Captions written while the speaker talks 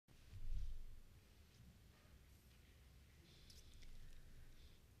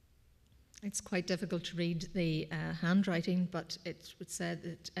It's quite difficult to read the handwriting, but it would say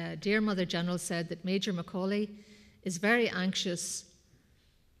that Dear Mother General said that Major Macaulay is very anxious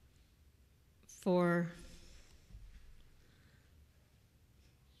for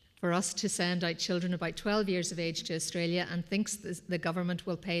us to send out children about 12 years of age to Australia, and thinks the government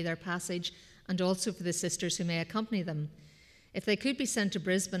will pay their passage, and also for the sisters who may accompany them. If they could be sent to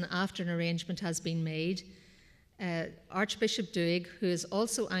Brisbane after an arrangement has been made, Archbishop Duig, who is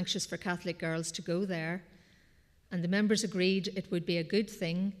also anxious for Catholic girls to go there, and the members agreed it would be a good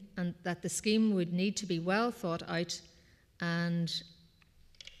thing and that the scheme would need to be well thought out, and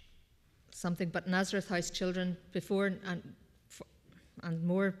something but Nazareth House children before and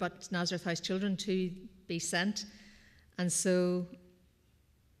more but Nazareth House children to be sent, and so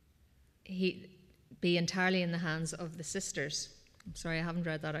he be entirely in the hands of the sisters. I'm sorry, I haven't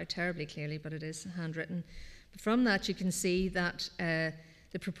read that out terribly clearly, but it is handwritten. But from that you can see that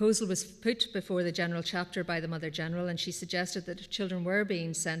the proposal was put before the General Chapter by the Mother General, and she suggested that if children were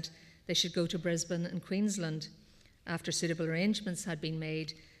being sent, they should go to Brisbane and Queensland after suitable arrangements had been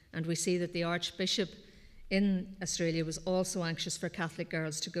made. And we see that the Archbishop in Australia was also anxious for Catholic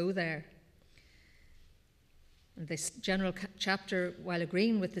girls to go there. And this General Chapter, while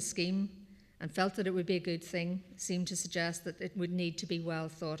agreeing with the scheme and felt that it would be a good thing, seemed to suggest that it would need to be well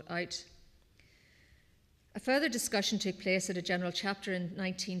thought out. A further discussion took place at a General Chapter in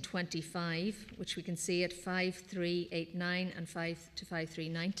 1925, which we can see at 5389 and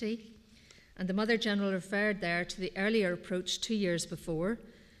 5390. And the Mother General referred there to the earlier approach 2 years before.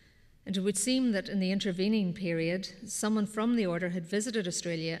 And it would seem that in the intervening period, someone from the order had visited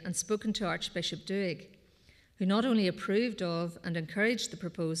Australia and spoken to Archbishop Duig, who not only approved of and encouraged the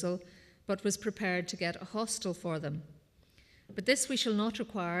proposal, but was prepared to get a hostel for them. But this we shall not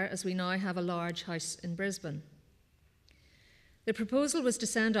require, as we now have a large house in Brisbane. The proposal was to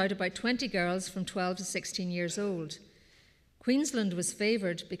send out about 20 girls from 12 to 16 years old. Queensland was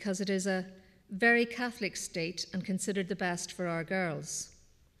favoured because it is a very Catholic state and considered the best for our girls.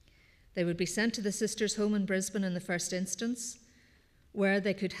 They would be sent to the sisters' home in Brisbane in the first instance, where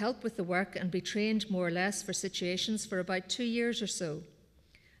they could help with the work and be trained more or less for situations for about 2 years or so.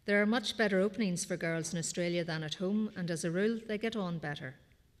 There are much better openings for girls in Australia than at home, and as a rule, they get on better.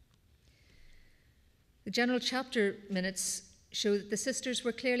 The General Chapter minutes show that the sisters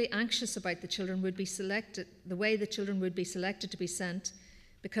were clearly anxious about the way the children would be selected to be sent,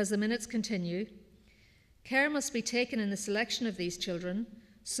 because the minutes continue. Care must be taken in the selection of these children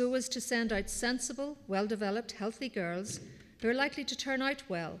so as to send out sensible, well-developed, healthy girls who are likely to turn out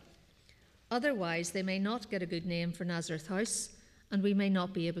well. Otherwise, they may not get a good name for Nazareth House, and we may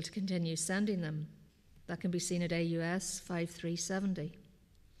not be able to continue sending them. That can be seen at AUS 5370.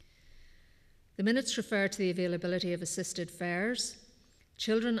 The minutes refer to the availability of assisted fares,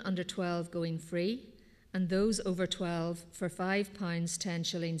 children under 12 going free, and those over 12 for £5, 10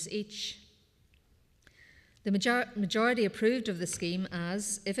 shillings each. The majority approved of the scheme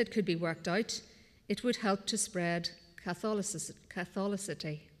as, if it could be worked out, it would help to spread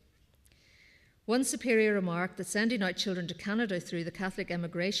Catholicity. One superior remarked that sending out children to Canada through the Catholic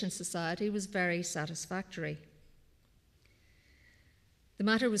Emigration Society was very satisfactory. The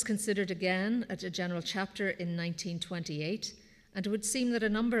matter was considered again at a General Chapter in 1928, and it would seem that a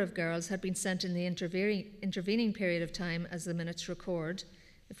number of girls had been sent in the intervening period of time, as the minutes record.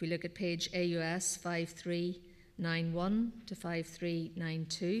 If we look at page AUS 5391 to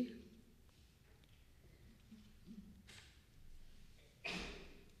 5392.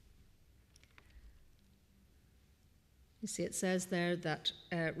 You see it says there that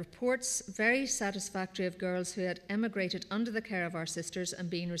reports very satisfactory of girls who had emigrated under the care of our sisters and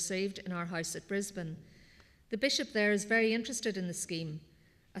been received in our house at Brisbane. The bishop there is very interested in the scheme.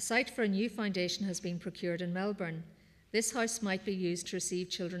 A site for a new foundation has been procured in Melbourne. This house might be used to receive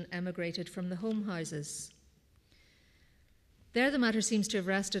children emigrated from the home houses. There the matter seems to have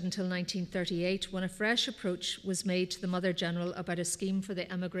rested until 1938, when a fresh approach was made to the Mother General about a scheme for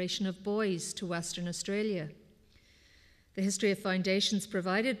the emigration of boys to Western Australia. The history of foundations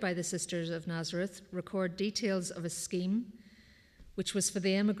provided by the Sisters of Nazareth record details of a scheme which was for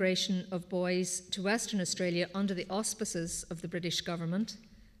the emigration of boys to Western Australia under the auspices of the British government,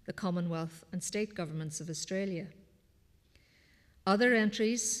 the Commonwealth and state governments of Australia. Other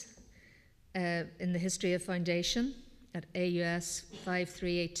entries in the history of foundation at AUS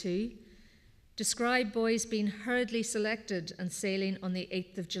 5382 describe boys being hurriedly selected and sailing on the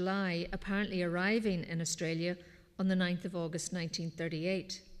 8th of July, apparently arriving in Australia on the 9th of August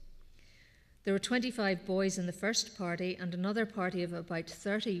 1938. There were 25 boys in the first party, and another party of about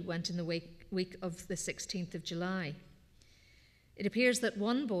 30 went in the week of the 16th of July. It appears that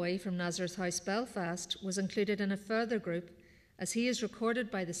one boy from Nazareth House, Belfast, was included in a further group, as he is recorded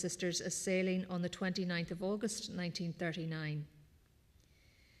by the sisters as sailing on the 29th of August 1939.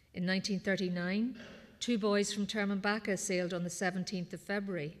 In 1939, 2 boys from Termonbacca sailed on the 17th of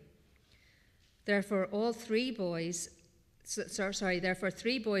February. Therefore, 3 boys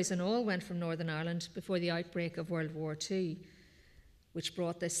in all went from Northern Ireland before the outbreak of World War II, which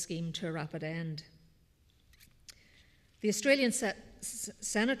brought this scheme to a rapid end. The Australian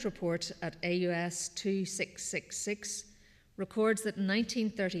Senate report at AUS 2666 records that in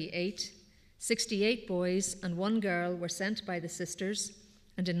 1938, 68 boys and 1 girl were sent by the sisters,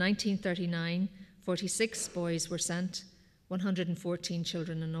 and in 1939, 46 boys were sent, 114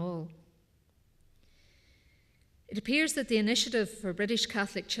 children in all. It appears that the initiative for British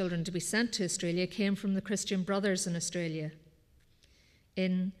Catholic children to be sent to Australia came from the Christian Brothers in Australia.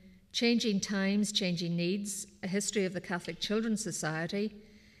 In Changing Times, Changing Needs, A History of the Catholic Children's Society,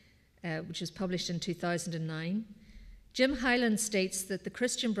 which was published in 2009, Jim Hyland states that the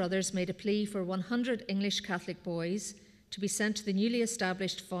Christian Brothers made a plea for 100 English Catholic boys to be sent to the newly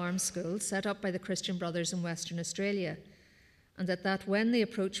established farm school set up by the Christian Brothers in Western Australia, and that when the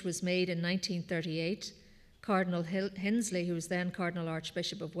approach was made in 1938, Cardinal Hinsley, who was then Cardinal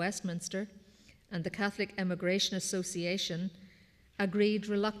Archbishop of Westminster, and the Catholic Immigration Association agreed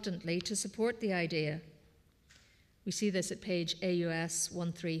reluctantly to support the idea. We see this at page AUS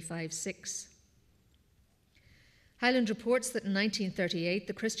 1356. Hyland reports that in 1938,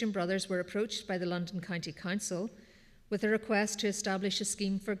 the Christian Brothers were approached by the London County Council with a request to establish a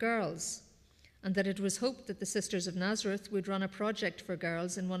scheme for girls, and that it was hoped that the Sisters of Nazareth would run a project for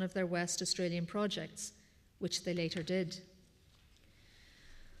girls in one of their West Australian projects, which they later did.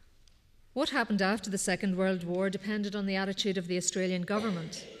 What happened after the Second World War depended on the attitude of the Australian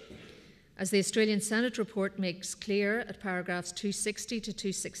government. As the Australian Senate report makes clear at paragraphs 260 to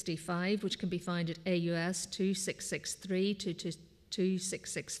 265, which can be found at AUS 2663 to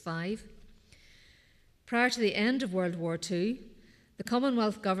 2665, prior to the end of World War II, the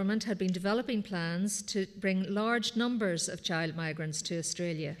Commonwealth Government had been developing plans to bring large numbers of child migrants to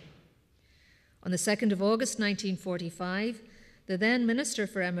Australia. On the 2nd of August 1945, the then Minister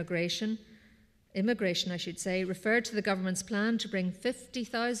for Immigration, referred to the government's plan to bring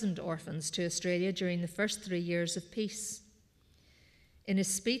 50,000 orphans to Australia during the first 3 years of peace. In his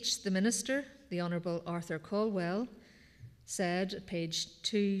speech, the Minister, the Honourable Arthur Caldwell, said at page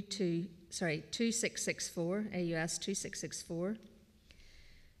 2664, AUS 2664,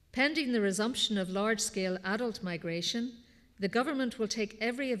 pending the resumption of large-scale adult migration, the government will take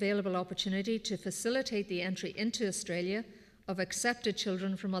every available opportunity to facilitate the entry into Australia of accepted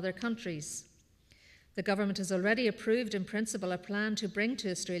children from other countries. The government has already approved in principle a plan to bring to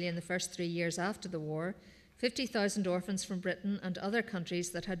Australia in the first 3 years after the war 50,000 orphans from Britain and other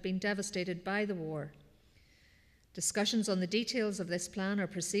countries that had been devastated by the war. Discussions on the details of this plan are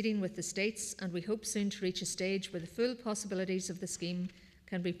proceeding with the states, and we hope soon to reach a stage where the full possibilities of the scheme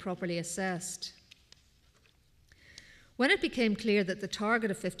can be properly assessed. When it became clear that the target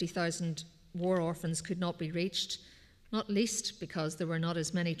of 50,000 war orphans could not be reached, not least because there were not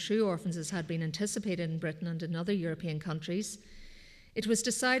as many true orphans as had been anticipated in Britain and in other European countries, it was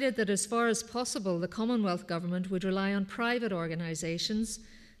decided that as far as possible the Commonwealth Government would rely on private organisations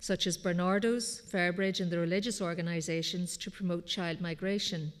such as Barnardo's, Fairbridge and the religious organisations to promote child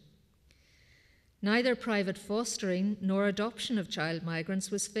migration. Neither private fostering nor adoption of child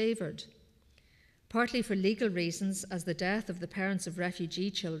migrants was favoured, partly for legal reasons, as the death of the parents of refugee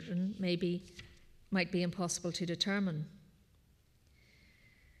children might be impossible to determine.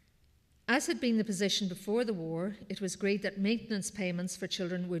 As had been the position before the war, it was agreed that maintenance payments for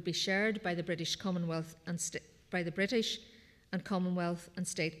children would be shared by the British Commonwealth and Commonwealth and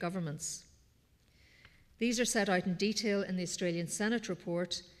state governments. These are set out in detail in the Australian Senate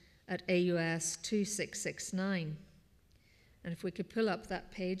report at AUS 2669. And if we could pull up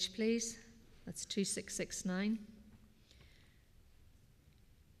that page, please. That's 2669.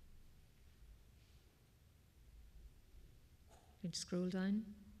 You can scroll down.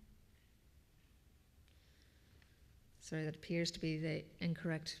 Sorry, that appears to be the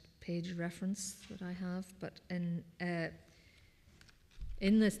incorrect page reference that I have, but in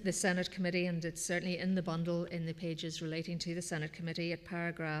the Senate Committee, and it's certainly in the bundle in the pages relating to the Senate Committee at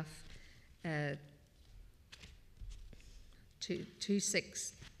paragraph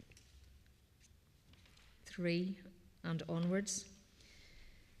 263 and onwards.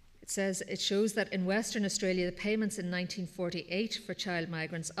 It says, it shows that in Western Australia the payments in 1948 for child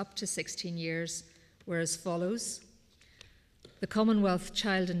migrants up to 16 years were as follows. The Commonwealth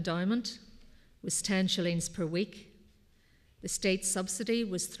Child Endowment was 10 shillings per week. The state subsidy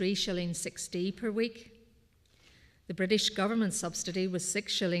was 3 shillings 6d per week. The British government subsidy was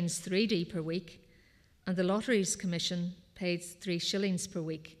 6 shillings 3d per week, and the Lotteries Commission paid 3 shillings per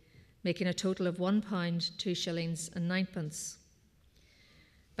week, making a total of £1, 2 shillings and 9pence.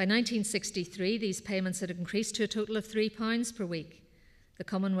 By 1963, these payments had increased to a total of £3 per week. The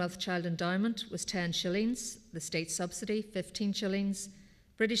Commonwealth Child Endowment was 10 shillings, the state subsidy 15 shillings,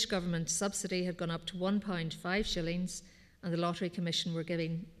 British government subsidy had gone up to £1, 5 shillings, and the Lottery Commission were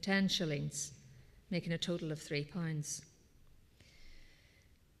giving 10 shillings, making a total of £3.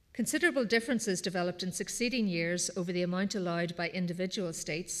 Considerable differences developed in succeeding years over the amount allowed by individual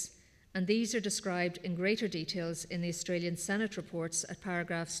states, and these are described in greater details in the Australian Senate reports at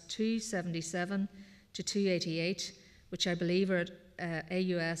paragraphs 277 to 288, which I believe are at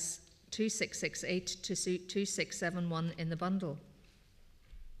AUS 2668 to 2671 in the bundle.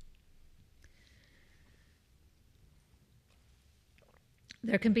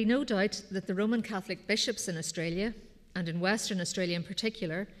 There can be no doubt that the Roman Catholic bishops in Australia, and in Western Australia in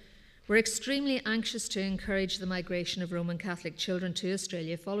particular, were extremely anxious to encourage the migration of Roman Catholic children to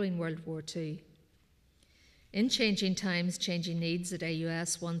Australia following World War II. In Changing Times, Changing Needs at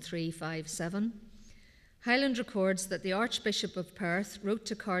AUS 1357, Hyland records that the Archbishop of Perth wrote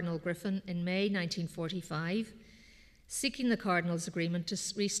to Cardinal Griffin in May 1945, seeking the Cardinal's agreement to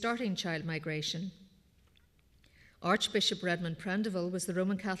restarting child migration. Archbishop Redmond Prendeville was the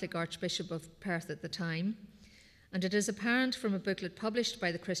Roman Catholic Archbishop of Perth at the time, and it is apparent from a booklet published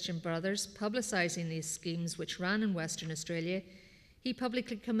by the Christian Brothers publicising these schemes which ran in Western Australia, he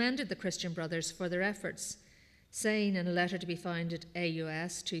publicly commended the Christian Brothers for their efforts, saying in a letter to be found at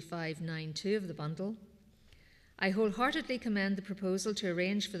AUS 2592 of the bundle, "I wholeheartedly commend the proposal to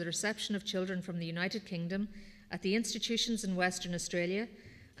arrange for the reception of children from the United Kingdom at the institutions in Western Australia,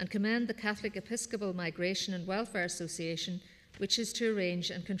 and commend the Catholic Episcopal Migration and Welfare Association, which is to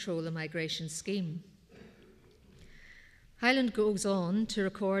arrange and control the migration scheme." Hyland goes on to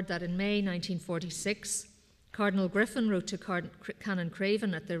record that in May 1946, Cardinal Griffin wrote to Canon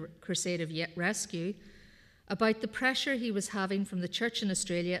Craven at the Crusade of Rescue about the pressure he was having from the Church in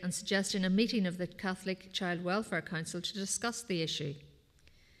Australia and suggesting a meeting of the Catholic Child Welfare Council to discuss the issue.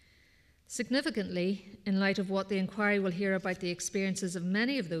 Significantly, in light of what the inquiry will hear about the experiences of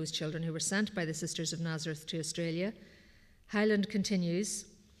many of those children who were sent by the Sisters of Nazareth to Australia, Hyland continues,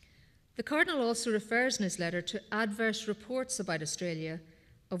 "The Cardinal also refers in his letter to adverse reports about Australia,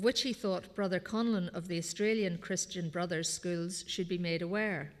 of which he thought Brother Conlon of the Australian Christian Brothers schools should be made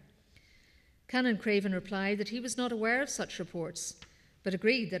aware. Canon Craven replied that he was not aware of such reports, but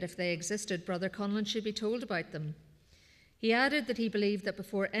agreed that if they existed, Brother Conlon should be told about them. He added that he believed that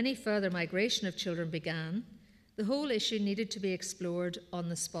before any further migration of children began, the whole issue needed to be explored on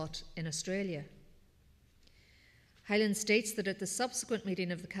the spot in Australia." Hyland states that at the subsequent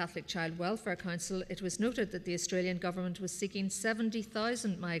meeting of the Catholic Child Welfare Council, it was noted that the Australian government was seeking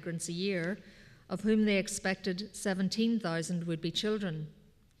 70,000 migrants a year, of whom they expected 17,000 would be children.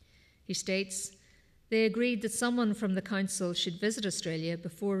 He states, "They agreed that someone from the council should visit Australia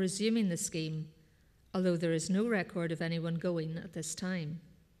before resuming the scheme, although there is no record of anyone going at this time."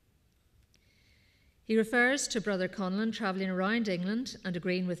 He refers to Brother Conlon travelling around England and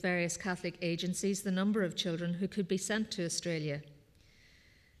agreeing with various Catholic agencies the number of children who could be sent to Australia.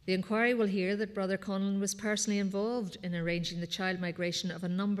 The inquiry will hear that Brother Conlon was personally involved in arranging the child migration of a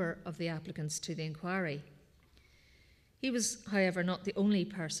number of the applicants to the inquiry. He was, however, not the only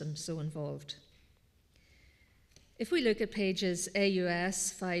person so involved. If we look at pages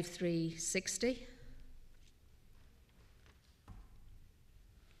AUS 5360,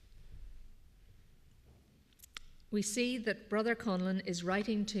 we see that Brother Conlon is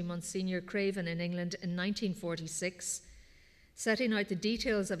writing to Monsignor Craven in England in 1946, setting out the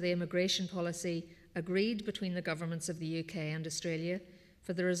details of the immigration policy agreed between the governments of the UK and Australia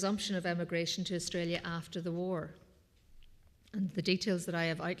for the resumption of emigration to Australia after the war. And the details that I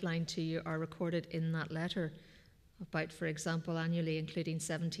have outlined to you are recorded in that letter, about, for example, annually including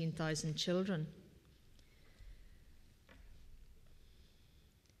 17,000 children.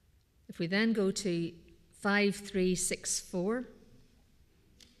 If we then go to 5364,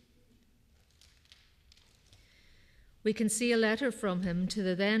 we can see a letter from him to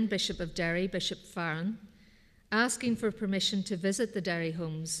the then Bishop of Derry, Bishop Farron, asking for permission to visit the Derry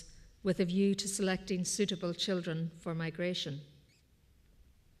homes with a view to selecting suitable children for migration.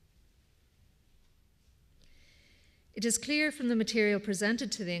 It is clear from the material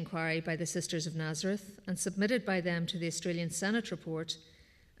presented to the inquiry by the Sisters of Nazareth and submitted by them to the Australian Senate report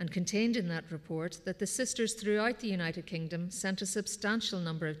and contained in that report that the sisters throughout the United Kingdom sent a substantial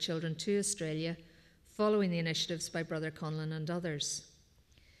number of children to Australia following the initiatives by Brother Conlon and others.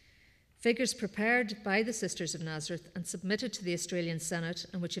 Figures prepared by the Sisters of Nazareth and submitted to the Australian Senate,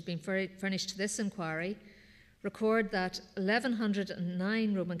 and which have been furnished to this inquiry, record that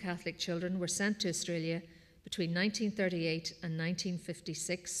 1,109 Roman Catholic children were sent to Australia between 1938 and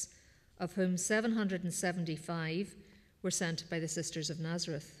 1956, of whom 775 were sent by the Sisters of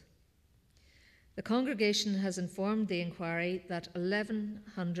Nazareth. The congregation has informed the inquiry that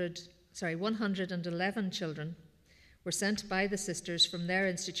 111 children were sent by the sisters from their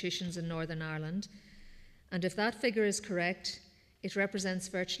institutions in Northern Ireland, and if that figure is correct, it represents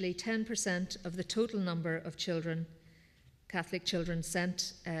virtually 10% of the total number of children, Catholic children,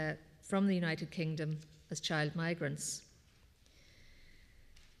 sent from the United Kingdom as child migrants.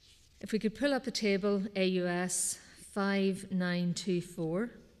 If we could pull up the table, AUS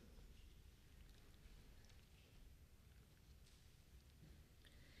 5924.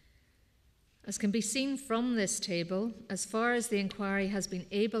 As can be seen from this table, as far as the inquiry has been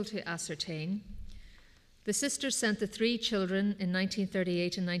able to ascertain, the sisters sent the 3 children in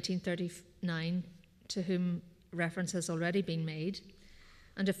 1938 and 1939 to whom reference has already been made,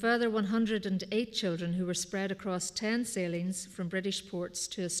 and a further 108 children who were spread across 10 sailings from British ports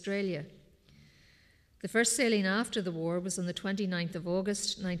to Australia. The first sailing after the war was on the 29th of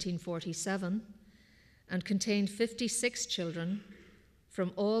August 1947 and contained 56 children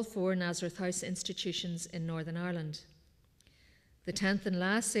from all 4 Nazareth House institutions in Northern Ireland. The 10th and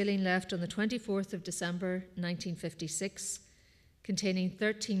last sailing left on the 24th of December 1956, containing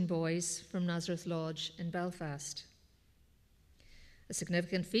 13 boys from Nazareth Lodge in Belfast. A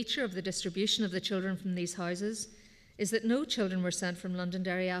significant feature of the distribution of the children from these houses is that no children were sent from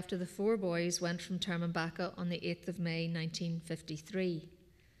Londonderry after the 4 boys went from Termanbacca on the 8th of May 1953.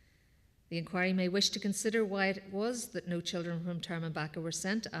 The inquiry may wish to consider why it was that no children from Termanbacca were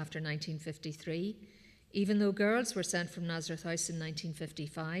sent after 1953, even though girls were sent from Nazareth House in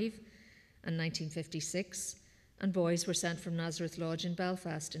 1955 and 1956, and boys were sent from Nazareth Lodge in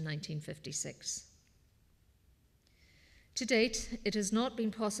Belfast in 1956. To date, it has not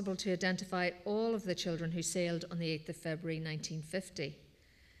been possible to identify all of the children who sailed on the 8th of February 1950.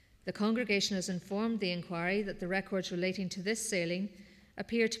 The congregation has informed the inquiry that the records relating to this sailing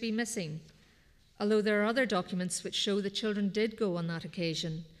appear to be missing, although there are other documents which show the children did go on that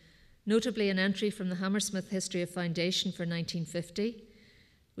occasion, notably an entry from the Hammersmith History of Foundation for 1950,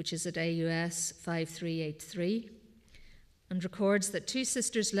 which is at AUS 5383, and records that 2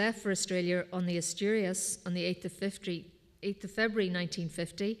 sisters left for Australia on the Asturias on the 8th of February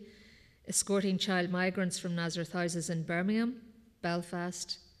 1950, escorting child migrants from Nazareth houses in Birmingham,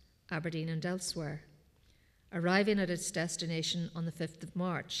 Belfast, Aberdeen and elsewhere, arriving at its destination on the 5th of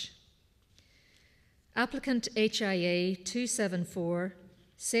March. Applicant HIA 274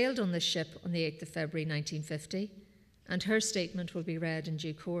 sailed on this ship on the 8th of February 1950, and her statement will be read in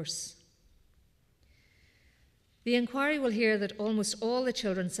due course. The inquiry will hear that almost all the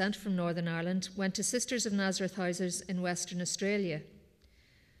children sent from Northern Ireland went to Sisters of Nazareth houses in Western Australia,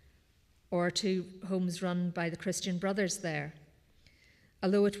 or to homes run by the Christian Brothers there.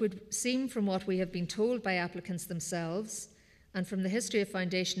 Although it would seem from what we have been told by applicants themselves and from the History of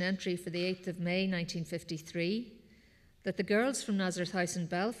Foundation entry for the 8th of May 1953, that the girls from Nazareth House in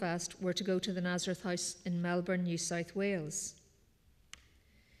Belfast were to go to the Nazareth House in Melbourne, New South Wales.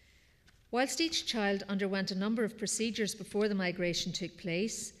 Whilst each child underwent a number of procedures before the migration took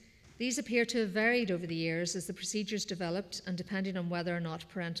place, these appear to have varied over the years as the procedures developed and depending on whether or not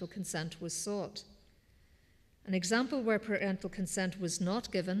parental consent was sought. An example where parental consent was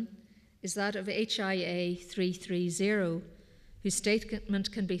not given is that of HIA 330, whose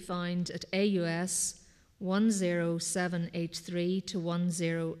statement can be found at AUS 10783 to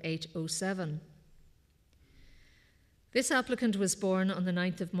 10807. This applicant was born on the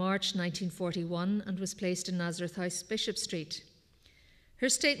 9th of March 1941 and was placed in Nazareth House, Bishop Street. Her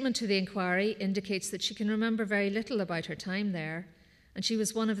statement to the inquiry indicates that she can remember very little about her time there, and she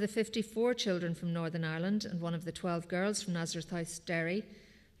was one of the 54 children from Northern Ireland and one of the 12 girls from Nazareth House, Derry,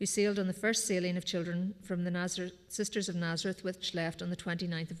 who sailed on the first sailing of children from the Sisters of Nazareth, which left on the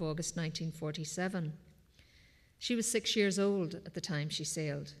 29th of August 1947. She was 6 years old at the time she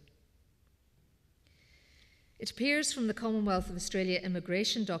sailed. It appears from the Commonwealth of Australia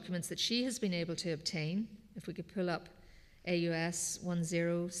immigration documents that she has been able to obtain, if we could pull up AUS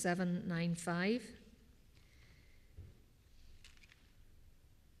 10795.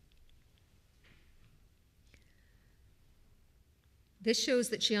 This shows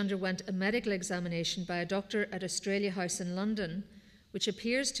that she underwent a medical examination by a doctor at Australia House in London, which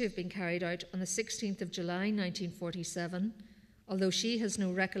appears to have been carried out on the 16th of July 1947, although she has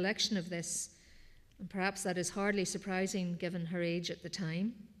no recollection of this, And perhaps that is hardly surprising given her age at the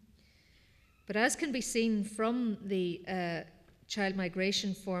time. But as can be seen from the child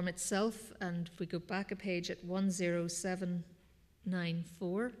migration form itself, and if we go back a page at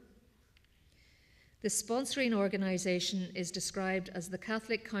 10794, the sponsoring organisation is described as the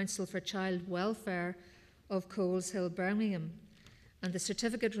Catholic Counsel for Child Welfare of Coles Hill, Birmingham, and the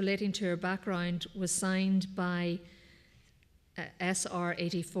certificate relating to her background was signed by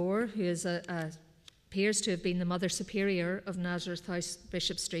SR84, who is appears to have been the Mother Superior of Nazareth House,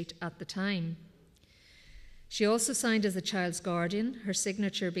 Bishop Street at the time. She also signed as the child's guardian, her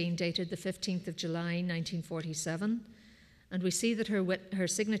signature being dated the 15th of July 1947, and we see that her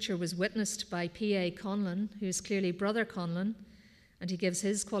signature was witnessed by P.A. Conlon, who is clearly Brother Conlon, and he gives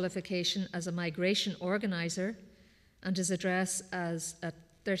his qualification as a migration organiser and his address as at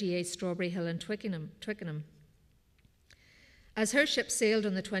 38 Strawberry Hill in Twickenham. As her ship sailed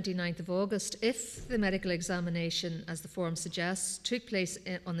on the 29th of August, if the medical examination, as the form suggests, took place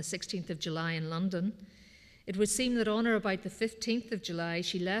on the 16th of July in London, it would seem that on or about the 15th of July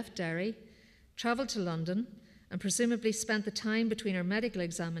she left Derry, travelled to London, and presumably spent the time between her medical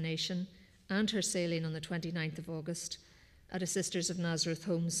examination and her sailing on the 29th of August at a Sisters of Nazareth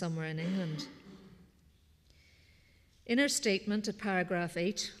home somewhere in England. In her statement at paragraph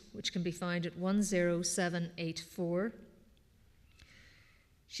 8, which can be found at 10784,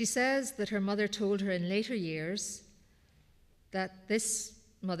 she says that her mother told her in later years that this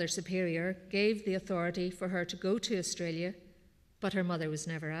Mother Superior gave the authority for her to go to Australia, but her mother was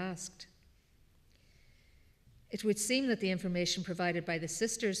never asked. It would seem that the information provided by the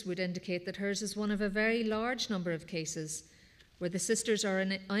sisters would indicate that hers is one of a very large number of cases where the sisters are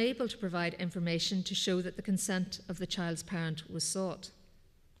unable to provide information to show that the consent of the child's parent was sought.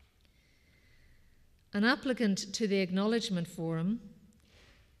 An applicant to the acknowledgement form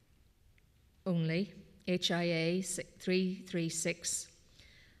only, HIA 336,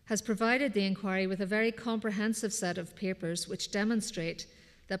 has provided the inquiry with a very comprehensive set of papers which demonstrate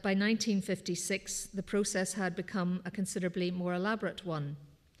that by 1956 the process had become a considerably more elaborate one.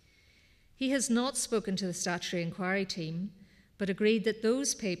 He has not spoken to the statutory inquiry team, but agreed that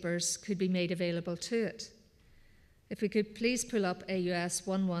those papers could be made available to it. If we could please pull up AUS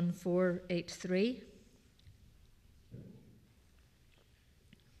 11483.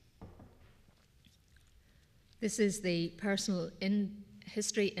 This is the Personal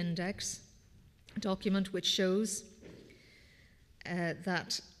History Index document which shows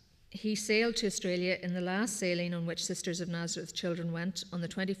that he sailed to Australia in the last sailing on which Sisters of Nazareth children went on the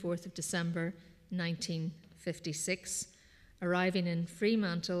 24th of December 1956, arriving in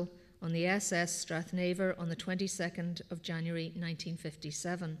Fremantle on the SS Strathnaver on the 22nd of January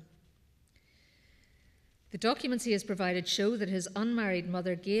 1957. The documents he has provided show that his unmarried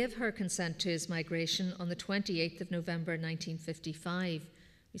mother gave her consent to his migration on the 28th of November 1955.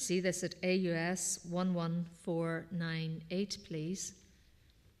 We see this at AUS 11498, please.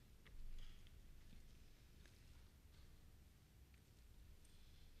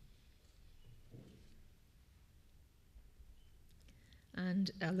 And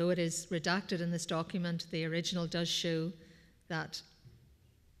although it is redacted in this document, the original does show that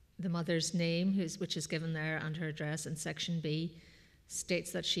the mother's name, which is given there, and her address in section B,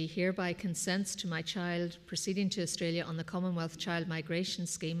 states that she hereby consents to my child proceeding to Australia on the Commonwealth Child Migration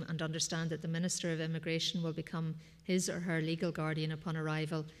Scheme and understand that the Minister of Immigration will become his or her legal guardian upon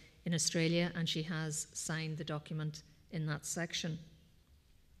arrival in Australia, and she has signed the document in that section.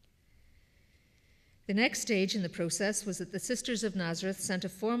 The next stage in the process was that the Sisters of Nazareth sent a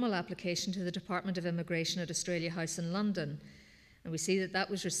formal application to the Department of Immigration at Australia House in London, and we see that that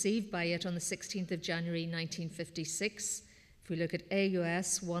was received by it on the 16th of January 1956. If we look at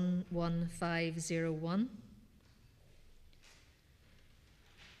AUS 11501.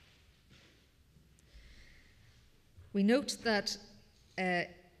 We note that HIA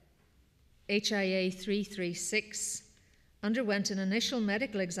 336 underwent an initial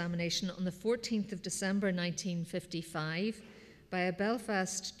medical examination on the 14th of December 1955 by a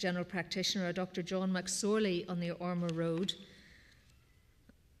Belfast general practitioner, Dr. John McSorley, on the Ormer Road.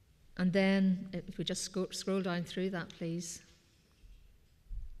 And then, if we just scroll down through that, please.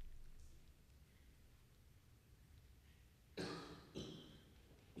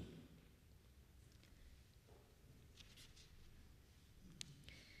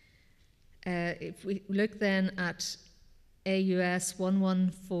 If we look then at AUS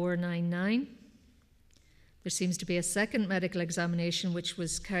 11499, there seems to be a second medical examination which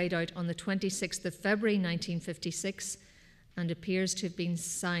was carried out on the 26th of February 1956 and appears to have been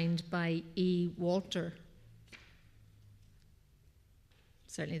signed by E. Walter.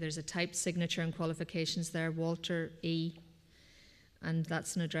 Certainly there's a type signature and qualifications there, Walter E., and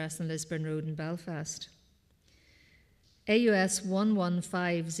that's an address on Lisburn Road in Belfast. AUS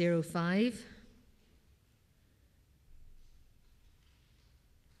 11505.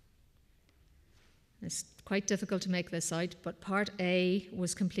 It's quite difficult to make this out, but Part A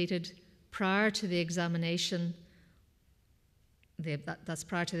was completed prior to the examination. That's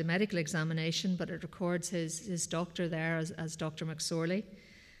prior to the medical examination, but it records his doctor there as Dr. McSorley.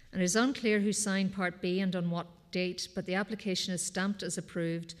 And it is unclear who signed Part B and on what date, but the application is stamped as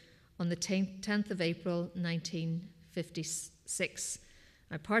approved on the 10th of April 1956.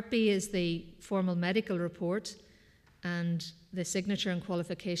 Now, Part B is the formal medical report, and the signature and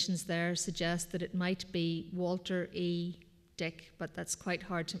qualifications there suggest that it might be Walter E. Dick, but that's quite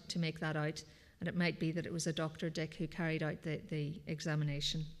hard to make that out. And it might be that it was a Dr. Dick who carried out the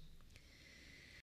examination.